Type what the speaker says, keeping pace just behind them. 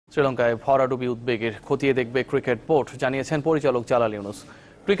শ্রীলঙ্কায় ভরাডুবি উদ্বেগের খতিয়ে দেখবে ক্রিকেট বোর্ড, জানিয়েছেন পরিচালক জালাল ইউনুস।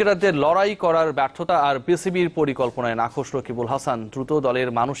 ক্রিকেটারদের লড়াই করার ব্যর্থতা আর বিসিবির পরিকল্পনায় নাখোশ রকিবুল হাসান দ্রুত দলের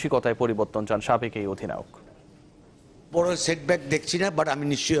মানসিকতায় পরিবর্তন চান সাবেক এই অধিনায়ক। বড় সেটব্যাক দেখছি না, বাট আমি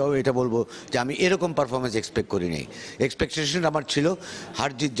নিশ্চয়ই এটা বলবো যে আমি এরকম পারফরমেন্স এক্সপেক্ট করি নাই। এক্সপেকটেশন আমার ছিল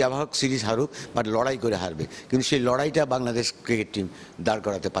হার জিত যা হোক, সিরিজ হারুক, বাট লড়াই করে হারবে। কিন্তু সেই লড়াইটা বাংলাদেশ ক্রিকেট টিম দাঁড়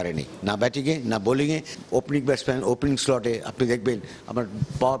করাতে পারেনি, না ব্যাটিংয়ে না বোলিংয়ে। ওপেনিং ব্যাটসম্যান ওপেনিং স্লটে আপনি দেখবেন আমার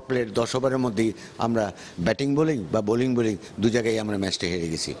পাওয়ার প্লের 10 ওভারের মধ্যেই আমরা ব্যাটিং বোলিং বা বোলিং দু জায়গায় আমরা ম্যাচটা হেরে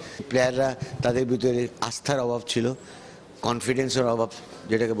গেছি। প্লেয়াররা তাদের ভিতরে আস্থার অভাব ছিল, কনফিডেন্সের অভাব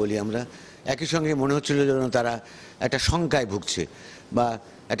যেটাকে বলি আমরা। একই সঙ্গে মনে হচ্ছিল যেন তারা একটা শঙ্কায় ভুগছে বা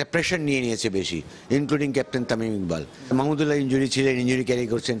একটা প্রেশার নিয়ে নিয়েছে বেশি, including captain Tamim Iqbal. Mahmudullah injury ছিলেন, ইনজুরি ক্যারি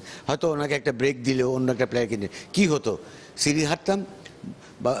করছেন, হয়তো ওনাকে একটা ব্রেক দিলেও অন্য একটা প্লেয়ার কিনে কী হতো, সিরিজ হারতাম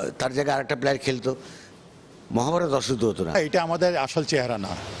বা তার জায়গায় আরেকটা প্লেয়ার খেলতো, মহাভারত অশুদ্ধ হতো না। এটা আমাদের আসল চেহারা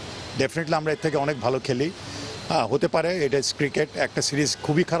না, ডেফিনেটলি আমরা এর থেকে অনেক ভালো খেলি। হতে পারে এটা ক্রিকেট, একটা সিরিজ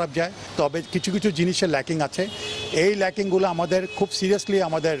খুবই খারাপ যায়, তবে কিছু কিছু জিনিসের ল্যাকিং আছে। এই ল্যাকিংগুলো আমাদের খুব সিরিয়াসলি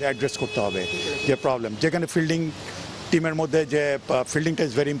আমাদের অ্যাড্রেস করতে হবে। যে প্রবলেম যেখানে ফিল্ডিং, টিমের মধ্যে যে ফিল্ডিংটা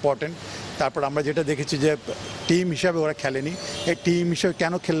ইজ ভেরি ইম্পর্টেন্ট। তারপর আমরা যেটা দেখেছি যে টিম হিসাবে ওরা খেলেনি, এই টিম হিসেবে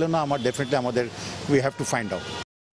কেন খেললো না, আমার ডেফিনেটলি আমাদের we have to find out.